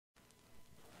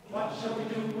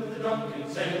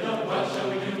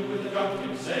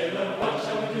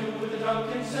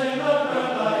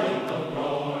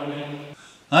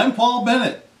I'm Paul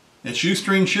Bennett at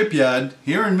Shoestring Shipyard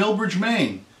here in Millbridge,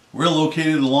 Maine. We're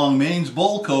located along Maine's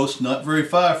Bold Coast, not very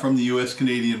far from the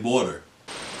U.S.-Canadian border.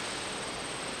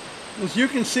 As you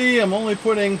can see, I'm only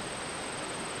putting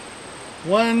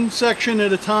one section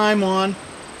at a time on.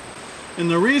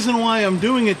 And the reason why I'm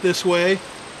doing it this way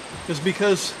is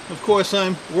because, of course,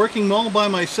 I'm working all by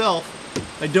myself.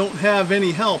 I don't have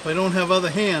any help. I don't have other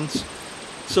hands.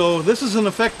 So this is an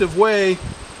effective way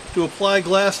to apply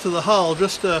glass to the hull,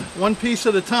 just one piece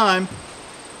at a time,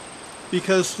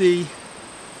 because the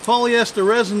polyester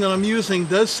resin that I'm using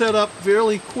does set up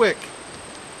fairly quick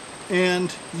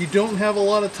and you don't have a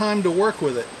lot of time to work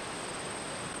with it.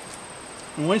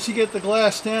 And once you get the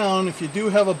glass down, if you do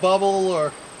have a bubble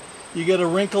or you get a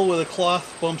wrinkle where the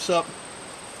cloth bumps up,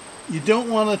 you don't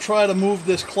want to try to move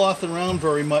this cloth around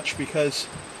very much, because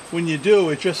when you do,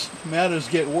 it just matters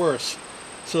get worse.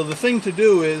 So the thing to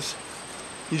do is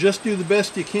you just do the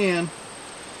best you can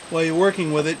while you're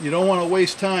working with it. You don't want to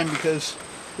waste time because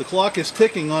the clock is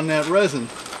ticking on that resin.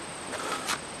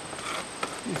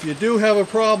 If you do have a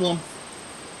problem,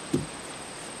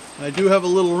 I do have a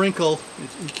little wrinkle.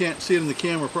 You can't see it in the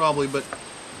camera probably, but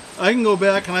I can go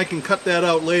back and I can cut that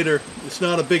out later. It's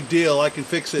not a big deal. I can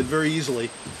fix it very easily.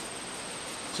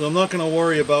 So I'm not going to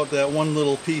worry about that one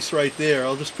little piece right there.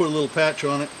 I'll just put a little patch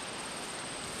on it.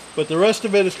 But the rest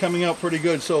of it is coming out pretty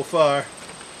good so far.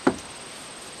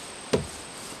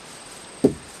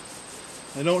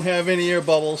 I don't have any air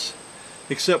bubbles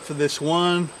except for this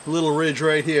one little ridge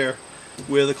right here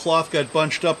where the cloth got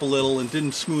bunched up a little and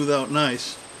didn't smooth out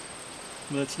nice.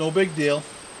 But it's no big deal.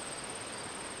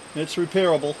 It's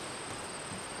repairable.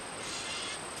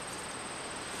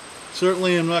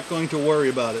 Certainly I'm not going to worry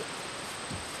about it.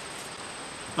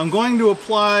 I'm going to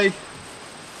apply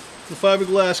the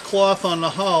fiberglass cloth on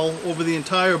the hull over the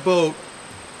entire boat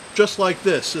just like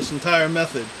this entire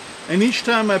method. And each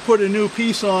time I put a new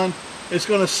piece on, it's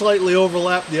going to slightly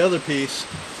overlap the other piece.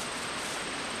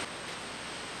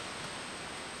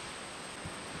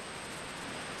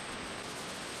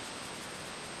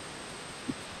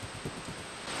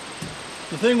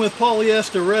 The thing with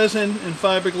polyester resin and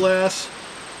fiberglass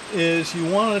is you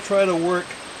want to try to work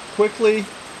quickly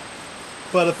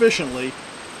but efficiently,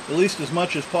 at least as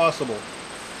much as possible,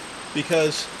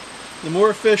 because the more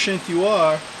efficient you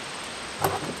are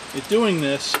at doing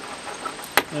this,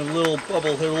 and a little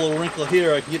bubble here, a little wrinkle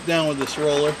here, I can get down with this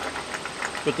roller,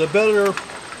 but the better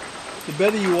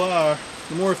you are,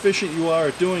 the more efficient you are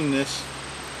at doing this,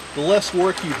 the less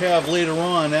work you have later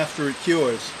on after it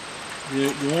cures.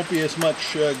 There won't be as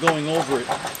much going over it.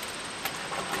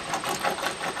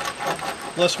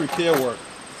 Less repair work.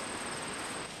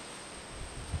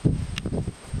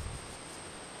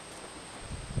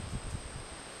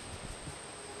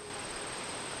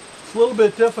 It's a little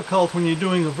bit difficult when you're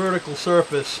doing a vertical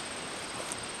surface.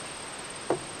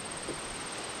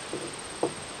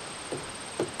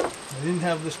 I didn't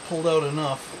have this pulled out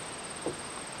enough.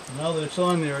 Now that it's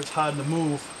on there, it's hard to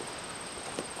move.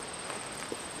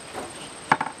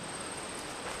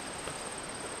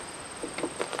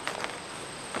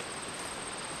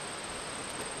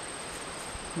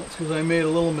 That's because I made a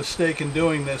little mistake in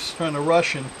doing this, trying to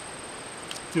rush and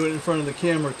do it in front of the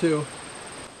camera too.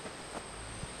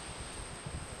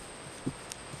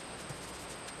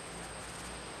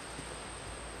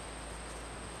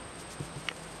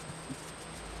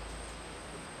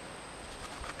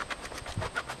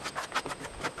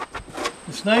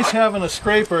 It's nice having a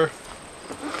scraper.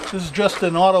 This is just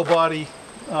an auto body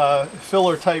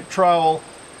filler type trowel,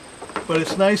 but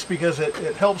it's nice because it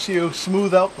helps you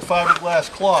smooth out the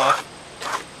fiberglass cloth.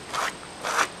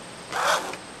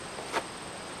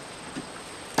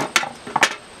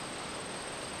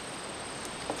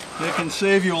 It can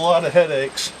save you a lot of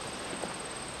headaches.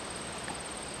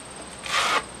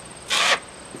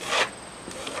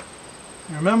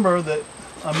 Remember that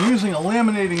I'm using a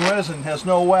laminating resin, has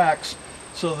no wax,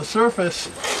 so the surface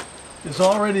is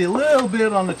already a little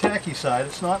bit on the tacky side.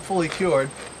 It's not fully cured.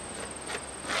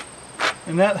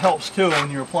 And that helps too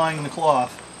when you're applying the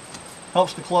cloth.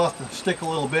 Helps the cloth to stick a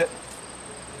little bit.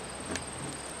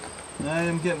 And I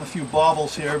am getting a few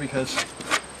bobbles here because,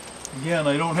 again,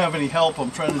 I don't have any help.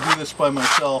 I'm trying to do this by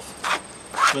myself.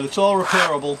 But it's all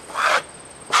repairable.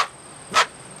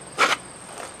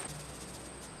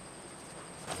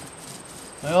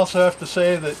 I also have to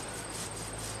say that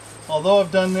although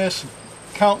I've done this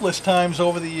countless times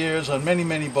over the years on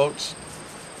many boats,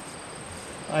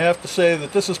 I have to say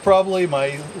that this is probably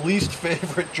my least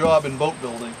favorite job in boat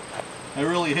building. I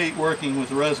really hate working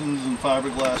with resins and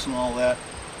fiberglass and all that.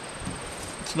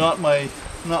 It's not my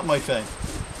not my thing.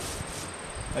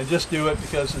 I just do it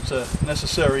because it's a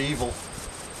necessary evil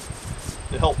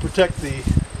to help protect the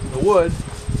wood.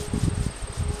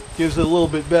 Gives it a little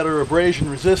bit better abrasion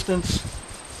resistance,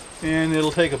 and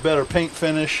it'll take a better paint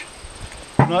finish.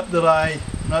 Not that I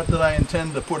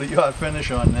intend to put a yacht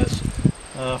finish on this,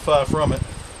 far from it.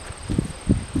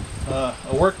 A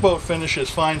workboat finish is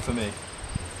fine for me.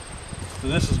 So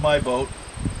this is my boat,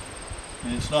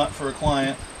 and it's not for a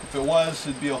client. If it was,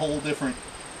 it'd be a whole different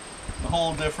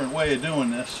way of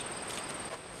doing this.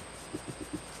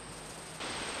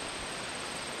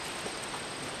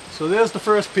 So there's the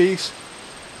first piece.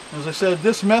 As I said,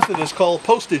 this method is called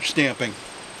postage stamping.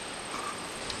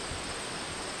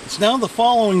 It's now the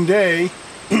following day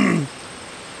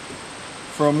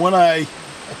from when I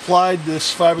applied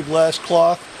this fiberglass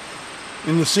cloth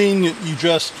in the scene that you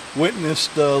just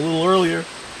witnessed a little earlier.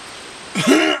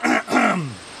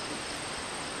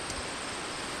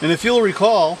 And if you'll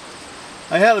recall,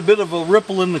 I had a bit of a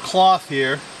ripple in the cloth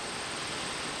here,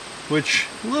 which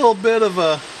a little bit of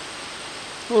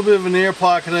an air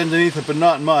pocket underneath it, but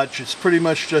not much. It's pretty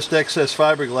much just excess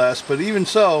fiberglass, but even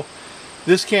so,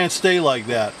 this can't stay like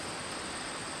that.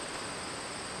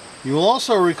 You will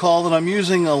also recall that I'm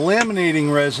using a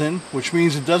laminating resin, which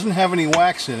means it doesn't have any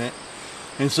wax in it,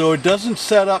 and so it doesn't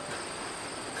set up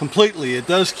completely. It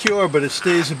does cure, but it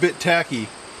stays a bit tacky.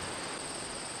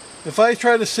 If I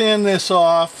try to sand this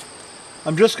off,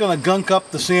 I'm just going to gunk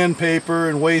up the sandpaper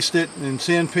and waste it, and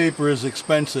sandpaper is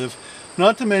expensive.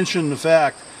 Not to mention the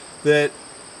fact that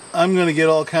I'm going to get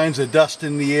all kinds of dust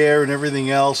in the air and everything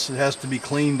else. It has to be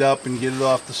cleaned up and get it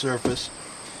off the surface.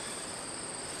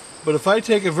 But if I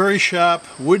take a very sharp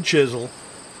wood chisel,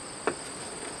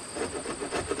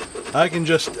 I can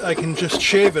just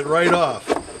shave it right off.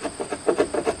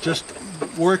 Just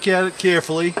work at it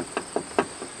carefully.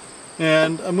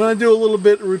 And I'm going to do a little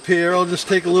bit of repair. I'll just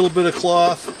take a little bit of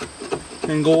cloth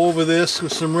and go over this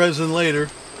with some resin later.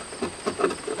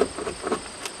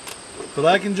 But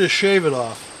I can just shave it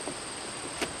off.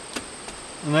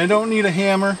 And I don't need a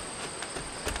hammer.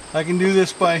 I can do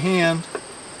this by hand.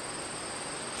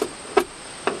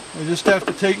 I just have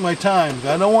to take my time.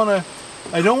 I don't want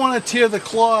to tear the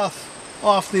cloth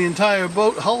off the entire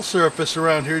boat hull surface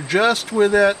around here, just where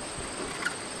that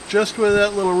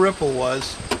little ripple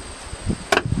was.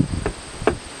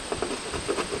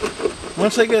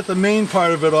 Once I get the main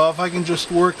part of it off, I can just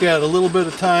work at a little bit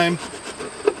of time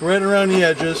right around the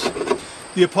edges.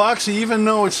 The epoxy, even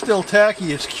though it's still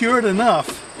tacky, it's cured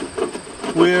enough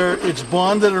where it's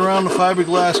bonded around the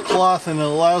fiberglass cloth, and it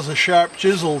allows a sharp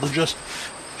chisel to just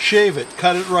shave it,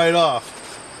 cut it right off.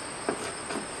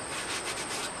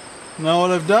 Now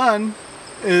what I've done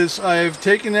is I've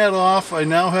taken that off. I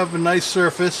now have a nice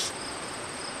surface.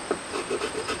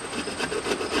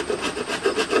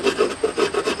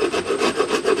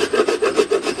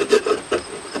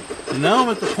 And now I'm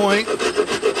at the point,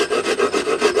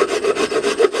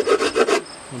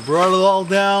 I brought it all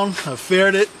down, I've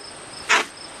faired it,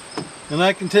 and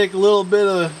I can take a little bit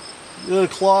of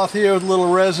cloth here with a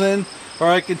little resin, or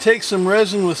I can take some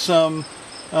resin with some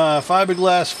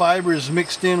fiberglass fibers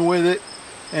mixed in with it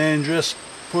and just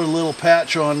put a little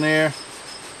patch on there,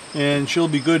 and she'll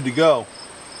be good to go.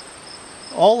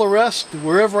 All the rest,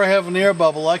 wherever I have an air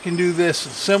bubble, I can do this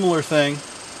similar thing,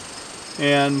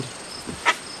 and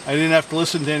I didn't have to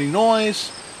listen to any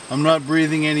noise. I'm not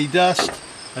breathing any dust.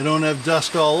 I don't have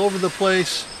dust all over the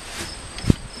place.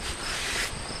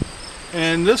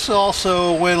 And this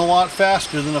also went a lot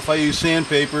faster than if I use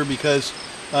sandpaper, because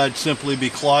I'd simply be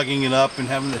clogging it up and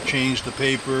having to change the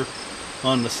paper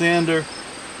on the sander.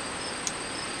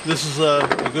 This is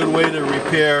a good way to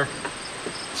repair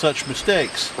such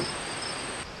mistakes.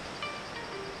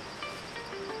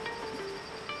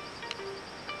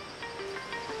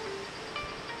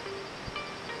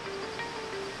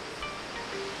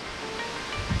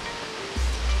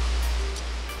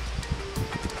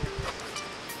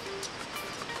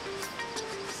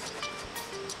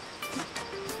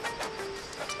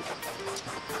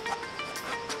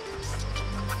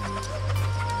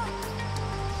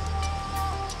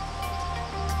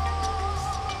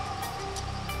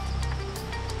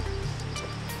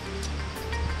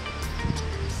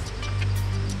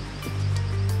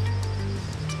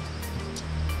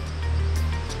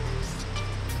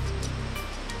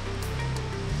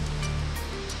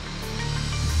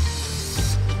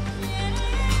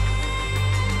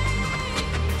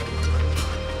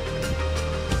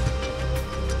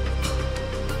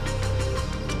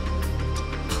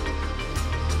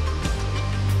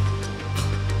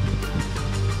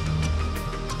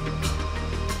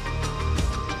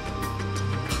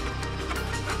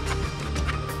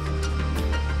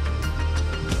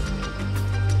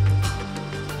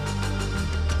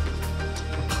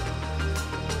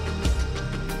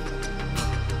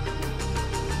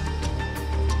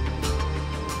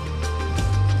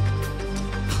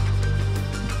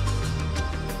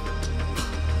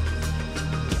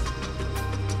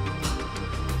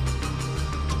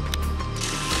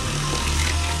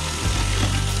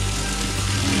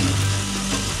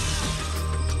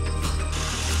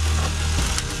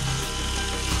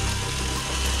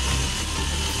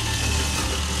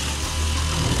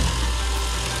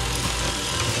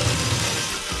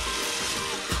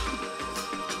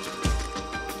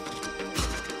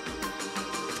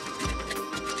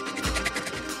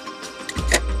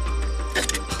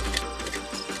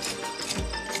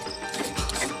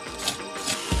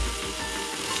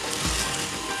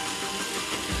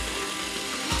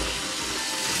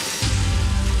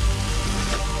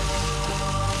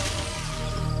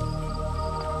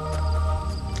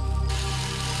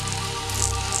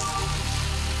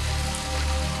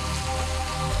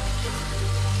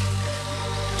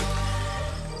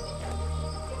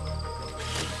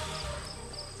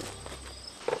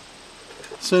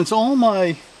 Since all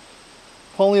my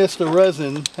polyester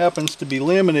resin happens to be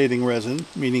laminating resin,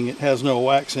 meaning it has no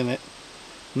wax in it,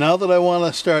 now that I want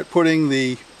to start putting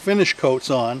the finish coats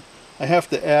on, I have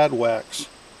to add wax.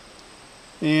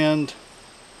 And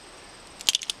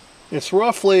it's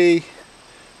roughly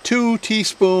 2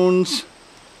 teaspoons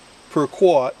per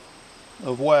quart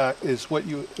of wax is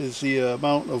the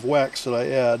amount of wax that I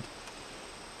add.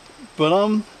 But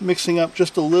I'm mixing up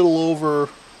just a little over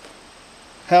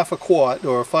half a quart,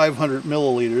 or 500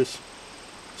 milliliters.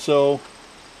 So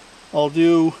I'll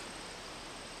do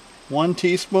 1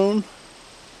 teaspoon,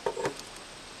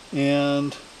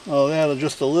 and I'll add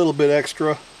just a little bit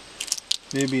extra,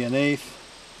 maybe 1/8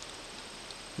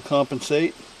 to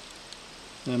compensate,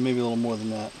 and maybe a little more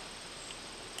than that.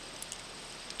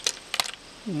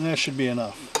 And that should be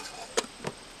enough.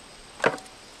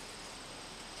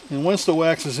 And once the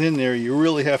wax is in there, you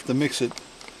really have to mix it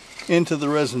into the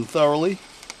resin thoroughly.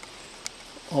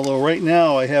 Although right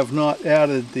now I have not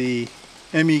added the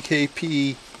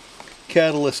MEKP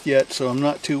catalyst yet, so I'm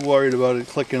not too worried about it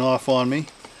clicking off on me.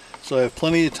 So I have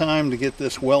plenty of time to get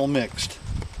this well mixed.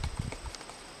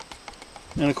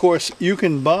 And of course, you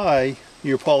can buy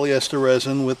your polyester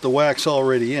resin with the wax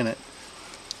already in it.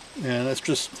 And it's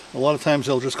just, a lot of times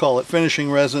they'll just call it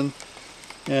finishing resin.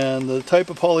 And the type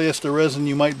of polyester resin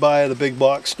you might buy at a big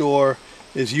box store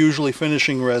is usually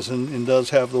finishing resin and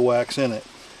does have the wax in it.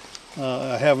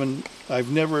 I've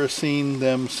never seen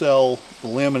them sell the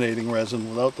laminating resin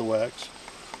without the wax.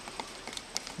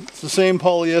 It's the same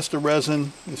polyester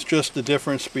resin, it's just the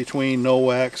difference between no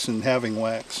wax and having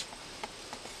wax.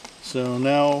 So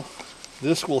now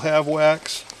this will have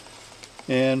wax,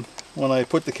 and when I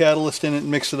put the catalyst in it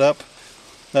and mix it up,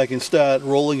 I can start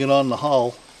rolling it on the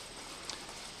hull.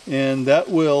 And that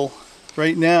will,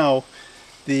 right now,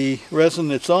 the resin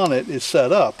that's on it is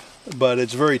set up, but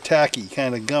it's very tacky,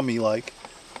 kind of gummy like,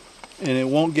 and it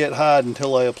won't get hard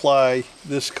until I apply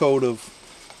this coat of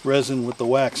resin with the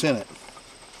wax in it.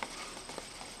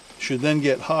 Should then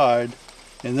get hard,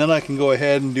 and then I can go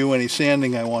ahead and do any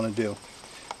sanding I want to do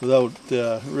without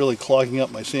really clogging up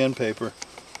my sandpaper.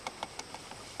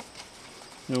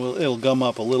 It'll gum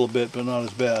up a little bit, but not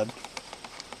as bad.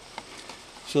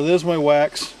 So there's my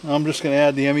wax. I'm just going to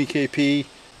add the MEKP,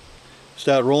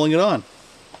 start rolling it on.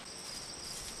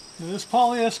 This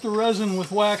polyester resin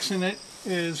with wax in it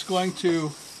is going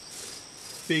to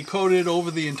be coated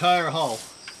over the entire hull.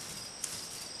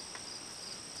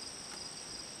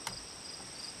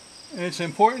 And it's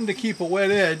important to keep a wet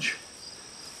edge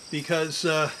because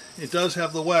it does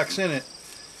have the wax in it.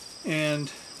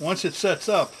 And once it sets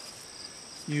up,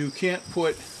 you can't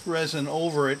put resin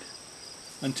over it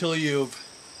until you've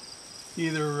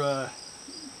either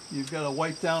you've got to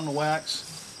wipe down the wax,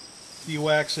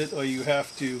 de-wax it, or you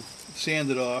have to sand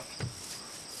it off.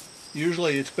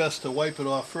 Usually it's best to wipe it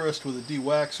off first with a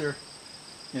de-waxer,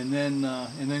 and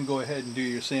then go ahead and do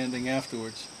your sanding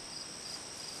afterwards.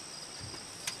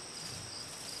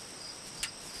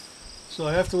 So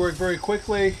I have to work very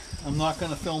quickly. I'm not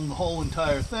going to film the whole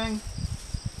entire thing,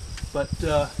 but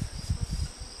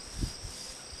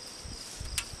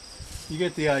you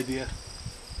get the idea.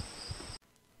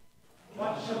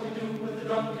 What shall we do with the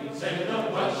drunken sailor?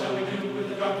 What shall we do with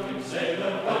the drunken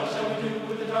sailor? What shall we do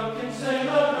with the drunken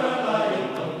sailor?